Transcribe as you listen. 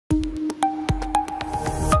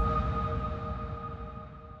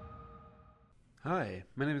Hi,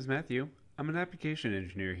 my name is Matthew. I'm an application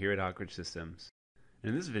engineer here at Oakridge Systems.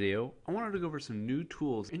 In this video, I wanted to go over some new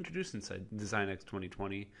tools introduced inside Design X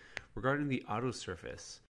 2020 regarding the auto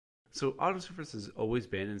surface. So auto surface has always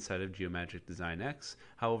been inside of Geomagic Design X.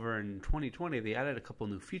 However, in 2020 they added a couple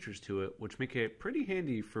new features to it which make it pretty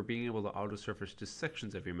handy for being able to auto surface just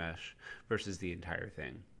sections of your mesh versus the entire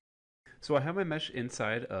thing. So I have my mesh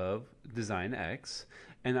inside of Design X,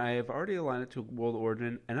 and I have already aligned it to world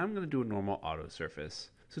origin, and I'm going to do a normal auto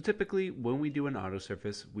surface. So typically, when we do an auto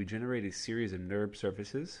surface, we generate a series of NURB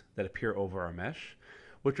surfaces that appear over our mesh,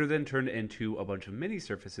 which are then turned into a bunch of mini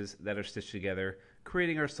surfaces that are stitched together,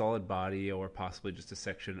 creating our solid body or possibly just a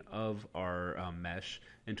section of our mesh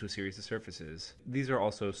into a series of surfaces. These are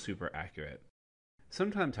also super accurate.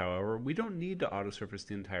 Sometimes, however, we don't need to auto surface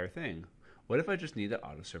the entire thing. What if I just need to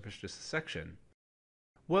auto surface just a section?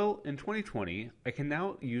 Well, in 2020, I can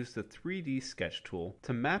now use the 3D sketch tool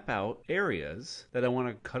to map out areas that I want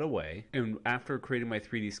to cut away, and after creating my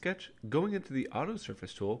 3D sketch, going into the auto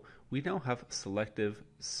surface tool, we now have selective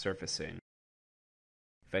surfacing.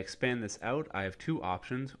 If I expand this out, I have two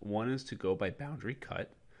options. One is to go by boundary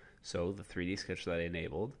cut, so the 3D sketch that I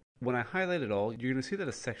enabled. When I highlight it all, you're going to see that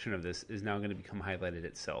a section of this is now going to become highlighted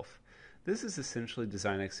itself. This is essentially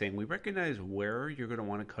Design X saying we recognize where you're going to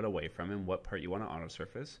want to cut away from and what part you want to auto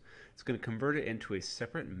surface. It's going to convert it into a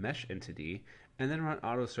separate mesh entity and then run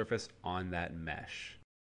auto surface on that mesh.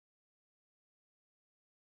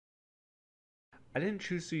 I didn't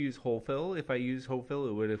choose to use whole fill. If I used whole fill,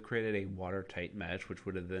 it would have created a watertight mesh, which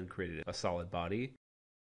would have then created a solid body.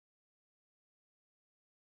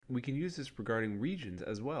 We can use this regarding regions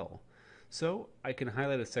as well. So I can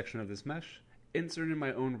highlight a section of this mesh, insert in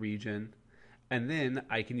my own region, and then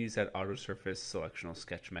I can use that auto surface selectional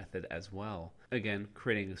sketch method as well. Again,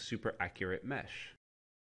 creating a super accurate mesh.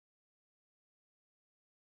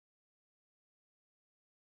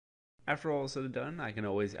 After all is said and done, I can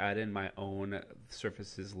always add in my own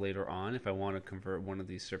surfaces later on if I want to convert one of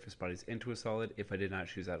these surface bodies into a solid if I did not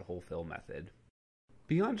choose that whole fill method.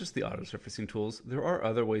 Beyond just the auto surfacing tools, there are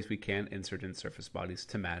other ways we can insert in surface bodies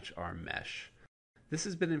to match our mesh. This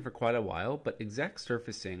has been in for quite a while, but exact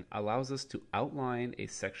surfacing allows us to outline a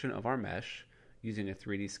section of our mesh using a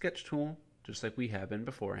 3D sketch tool, just like we have been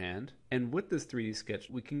beforehand. And with this 3D sketch,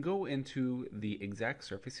 we can go into the exact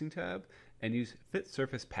surfacing tab and use Fit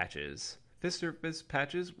Surface Patches. Fit Surface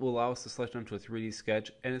Patches will allow us to select onto a 3D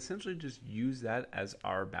sketch and essentially just use that as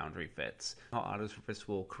our boundary fits. How auto surface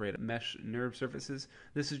will create mesh NURB surfaces,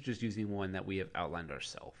 this is just using one that we have outlined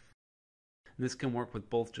ourselves. This can work with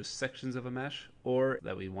both just sections of a mesh, or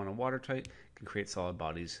that we want to watertight, can create solid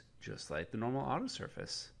bodies just like the normal auto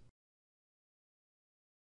surface.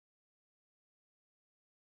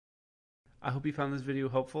 I hope you found this video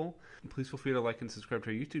helpful. Please feel free to like and subscribe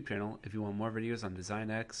to our YouTube channel if you want more videos on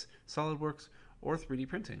Design X, SolidWorks, or 3D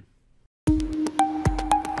printing.